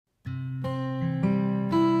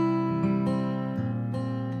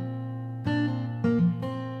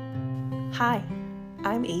Hi,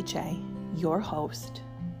 I'm HA, your host.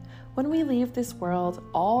 When we leave this world,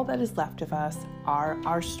 all that is left of us are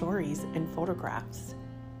our stories and photographs.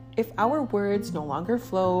 If our words no longer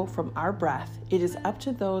flow from our breath, it is up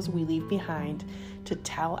to those we leave behind to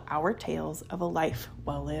tell our tales of a life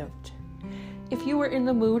well lived. If you are in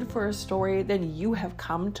the mood for a story, then you have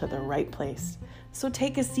come to the right place. So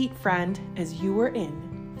take a seat, friend, as you are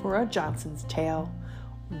in for a Johnson's Tale.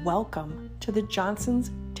 Welcome to the Johnson's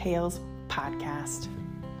Tales podcast.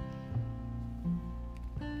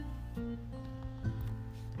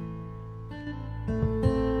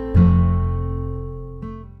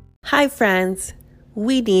 Hi, friends.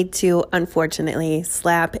 We need to, unfortunately,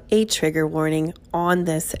 slap a trigger warning on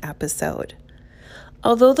this episode.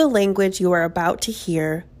 Although the language you are about to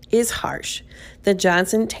hear is harsh, the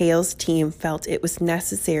Johnson Tales team felt it was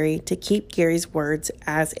necessary to keep Gary's words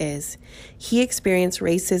as is. He experienced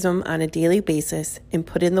racism on a daily basis and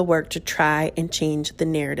put in the work to try and change the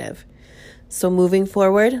narrative. So moving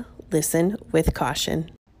forward, listen with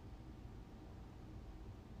caution.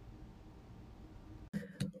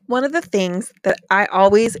 One of the things that I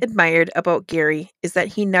always admired about Gary is that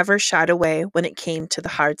he never shied away when it came to the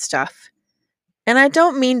hard stuff. And I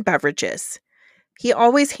don't mean beverages. He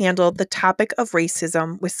always handled the topic of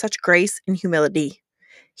racism with such grace and humility.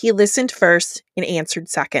 He listened first and answered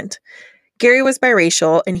second. Gary was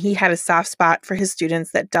biracial, and he had a soft spot for his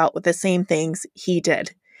students that dealt with the same things he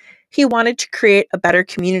did. He wanted to create a better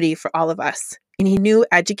community for all of us, and he knew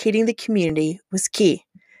educating the community was key.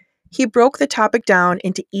 He broke the topic down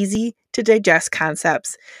into easy-to-digest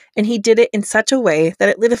concepts, and he did it in such a way that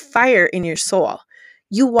it lit a fire in your soul.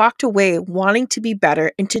 You walked away wanting to be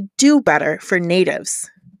better and to do better for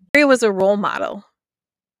Natives. Gary was a role model.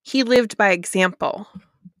 He lived by example.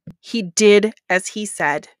 He did as he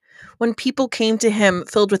said. When people came to him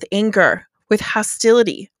filled with anger, with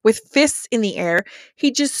hostility, with fists in the air,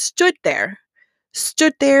 he just stood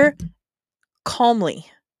there calmly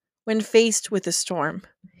when faced with a storm.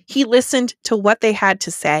 He listened to what they had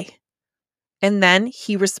to say, and then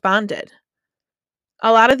he responded.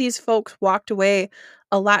 A lot of these folks walked away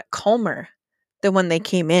a lot calmer than when they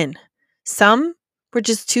came in. Some were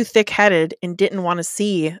just too thick-headed and didn't want to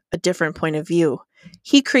see a different point of view.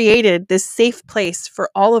 He created this safe place for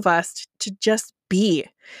all of us to just be,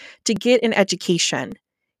 to get an education.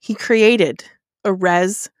 He created a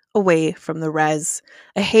res away from the res,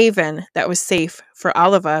 a haven that was safe for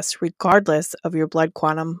all of us, regardless of your blood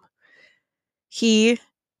quantum. He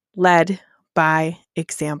led by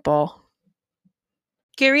example.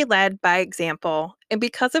 Gary led by example, and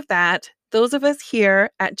because of that, those of us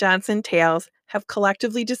here at Johnson Tales have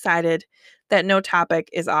collectively decided that no topic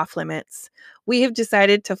is off limits. We have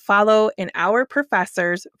decided to follow in our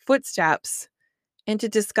professor's footsteps and to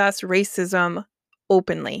discuss racism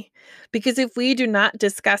openly, because if we do not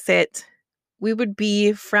discuss it, we would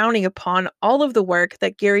be frowning upon all of the work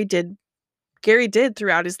that Gary did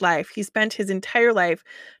throughout his life. He spent his entire life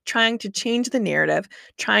trying to change the narrative,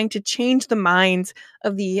 trying to change the minds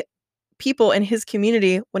of the people in his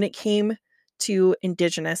community when it came to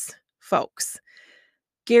Indigenous folks.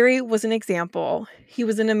 Gary was an example. He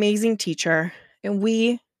was an amazing teacher, and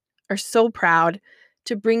we are so proud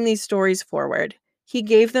to bring these stories forward. He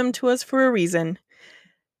gave them to us for a reason,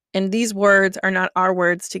 and these words are not our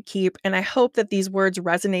words to keep, and I hope that these words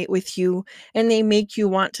resonate with you and they make you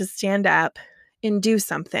want to stand up and do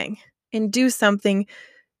something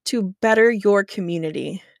to better your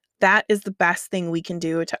community. That is the best thing we can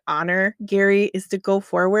do to honor Gary, is to go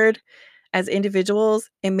forward as individuals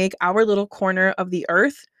and make our little corner of the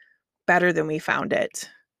earth better than we found it.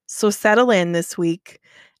 So settle in this week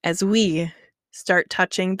as we start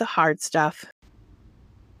touching the hard stuff.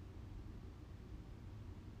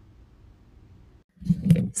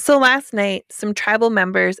 So last night, some tribal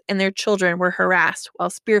members and their children were harassed while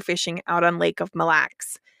spearfishing out on Lake of Mille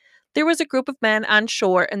Lacs. There was a group of men on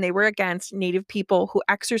shore, and they were against Native people who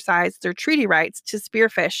exercised their treaty rights to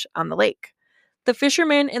spearfish on the lake. The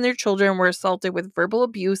fishermen and their children were assaulted with verbal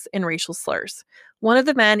abuse and racial slurs. One of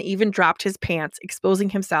the men even dropped his pants,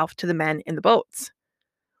 exposing himself to the men in the boats.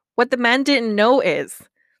 What the men didn't know is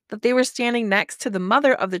that they were standing next to the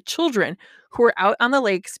mother of the children who were out on the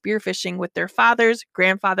lake spearfishing with their fathers,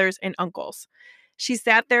 grandfathers, and uncles. She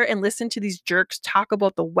sat there and listened to these jerks talk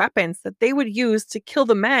about the weapons that they would use to kill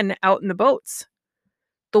the men out in the boats.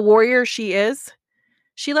 The warrior she is,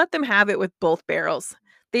 she let them have it with both barrels.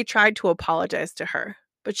 They tried to apologize to her,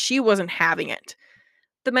 but she wasn't having it.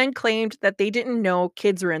 The men claimed that they didn't know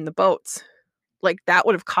kids were in the boats. Like that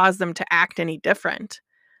would have caused them to act any different.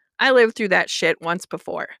 I lived through that shit once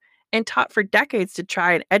before and taught for decades to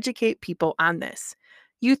try and educate people on this.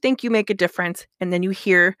 You think you make a difference, and then you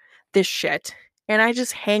hear this shit. And I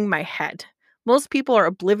just hang my head. Most people are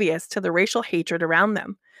oblivious to the racial hatred around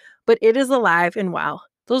them, but it is alive and well.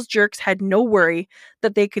 Those jerks had no worry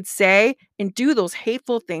that they could say and do those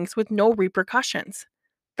hateful things with no repercussions.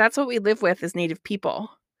 That's what we live with as Native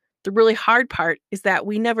people. The really hard part is that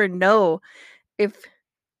we never know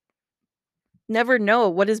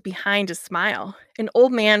what is behind a smile. An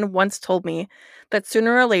old man once told me that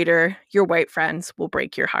sooner or later, your white friends will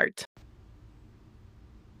break your heart.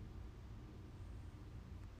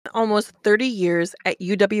 Almost 30 years at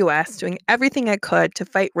UWS doing everything I could to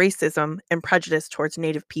fight racism and prejudice towards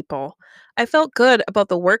Native people. I felt good about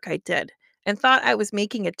the work I did and thought I was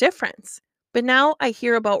making a difference. But now I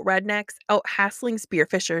hear about rednecks out hassling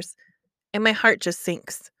spearfishers, and my heart just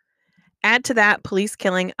sinks. Add to that police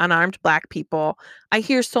killing unarmed Black people. I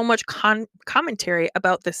hear so much commentary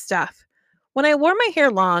about this stuff. When I wore my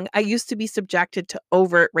hair long, I used to be subjected to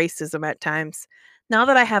overt racism at times. Now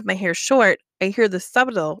that I have my hair short, I hear the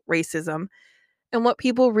subtle racism and what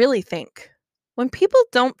people really think. When people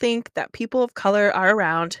don't think that people of color are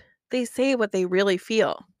around, they say what they really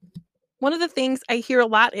feel. One of the things I hear a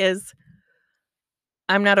lot is,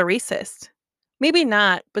 I'm not a racist. Maybe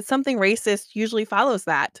not, but something racist usually follows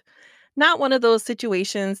that. Not one of those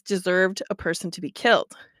situations deserved a person to be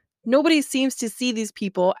killed. Nobody seems to see these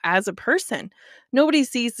people as a person. Nobody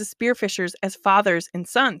sees the spearfishers as fathers and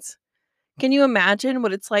sons. Can you imagine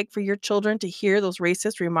what it's like for your children to hear those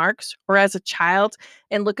racist remarks? Or as a child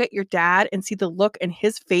and look at your dad and see the look in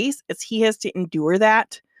his face as he has to endure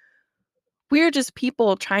that? We're just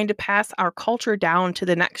people trying to pass our culture down to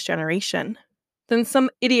the next generation. Then some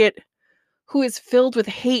idiot who is filled with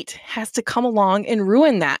hate has to come along and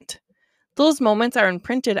ruin that. Those moments are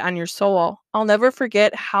imprinted on your soul. I'll never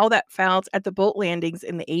forget how that felt at the boat landings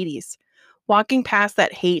in the 80s. Walking past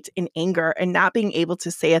that hate and anger and not being able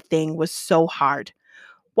to say a thing was so hard.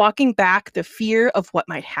 Walking back the fear of what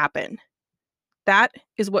might happen. That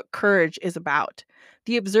is what courage is about.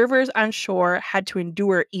 The observers on shore had to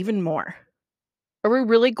endure even more. Are we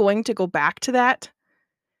really going to go back to that?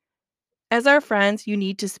 As our friends, you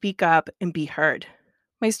need to speak up and be heard.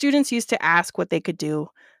 My students used to ask what they could do.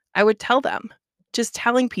 I would tell them. Just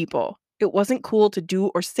telling people it wasn't cool to do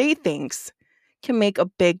or say things can make a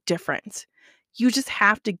big difference. You just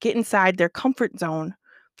have to get inside their comfort zone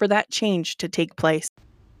for that change to take place.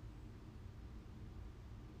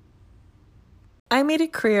 I made a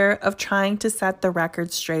career of trying to set the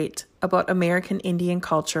record straight about American Indian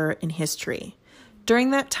culture and history.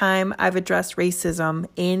 During that time, I've addressed racism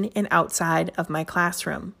in and outside of my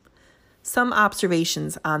classroom. Some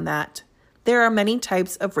observations on that. There are many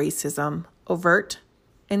types of racism, overt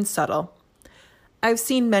and subtle. I've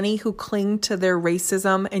seen many who cling to their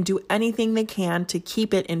racism and do anything they can to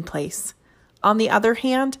keep it in place. On the other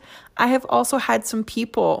hand, I have also had some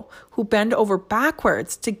people who bend over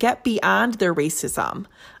backwards to get beyond their racism.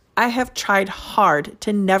 I have tried hard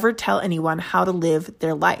to never tell anyone how to live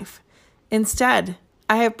their life. Instead,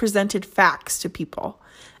 I have presented facts to people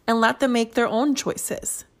and let them make their own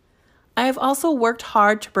choices. I have also worked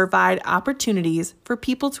hard to provide opportunities for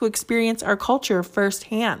people to experience our culture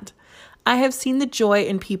firsthand. I have seen the joy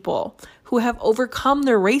in people who have overcome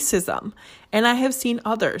their racism, and I have seen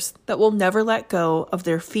others that will never let go of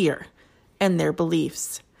their fear and their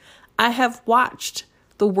beliefs. I have watched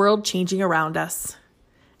the world changing around us,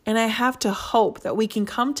 and I have to hope that we can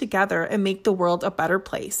come together and make the world a better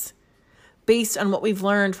place based on what we've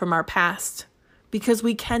learned from our past, because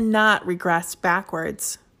we cannot regress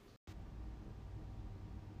backwards.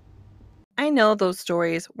 I know those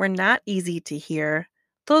stories were not easy to hear.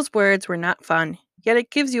 Those words were not fun, yet it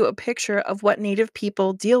gives you a picture of what Native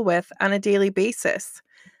people deal with on a daily basis.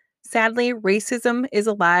 Sadly, racism is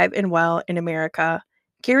alive and well in America.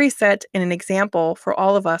 Gary set an example for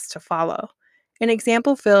all of us to follow, an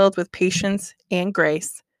example filled with patience and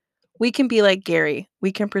grace. We can be like Gary.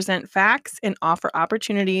 We can present facts and offer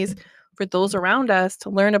opportunities for those around us to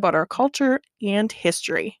learn about our culture and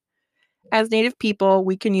history. As Native people,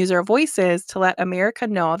 we can use our voices to let America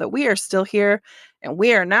know that we are still here and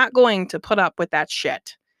we are not going to put up with that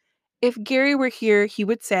shit. If Gary were here, he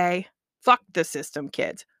would say, "Fuck the system,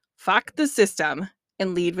 kids. Fuck the system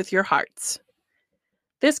and lead with your hearts."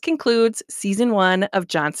 This concludes season 1 of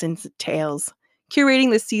Johnson's Tales.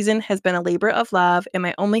 Curating this season has been a labor of love, and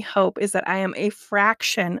my only hope is that I am a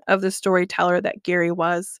fraction of the storyteller that Gary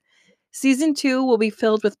was. Season 2 will be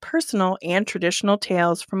filled with personal and traditional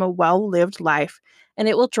tales from a well-lived life, and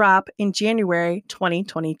it will drop in January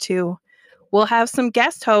 2022. We'll have some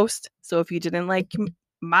guest hosts, so if you didn't like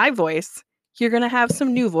my voice, you're going to have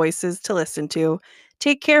some new voices to listen to.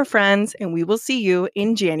 Take care, friends, and we will see you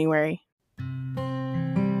in January.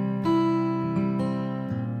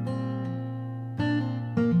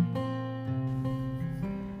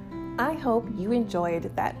 I hope you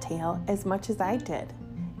enjoyed that tale as much as I did.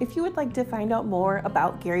 If you would like to find out more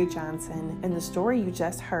about Gary Johnson and the story you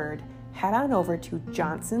just heard, head on over to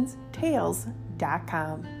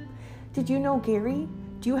johnsonstales.com. Did you know Gary?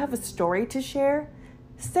 Do you have a story to share?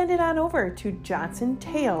 Send it on over to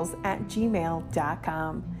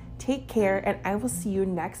johnsonTales@gmail.com. Take care, and I will see you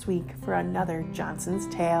next week for another Johnson's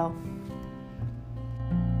Tale.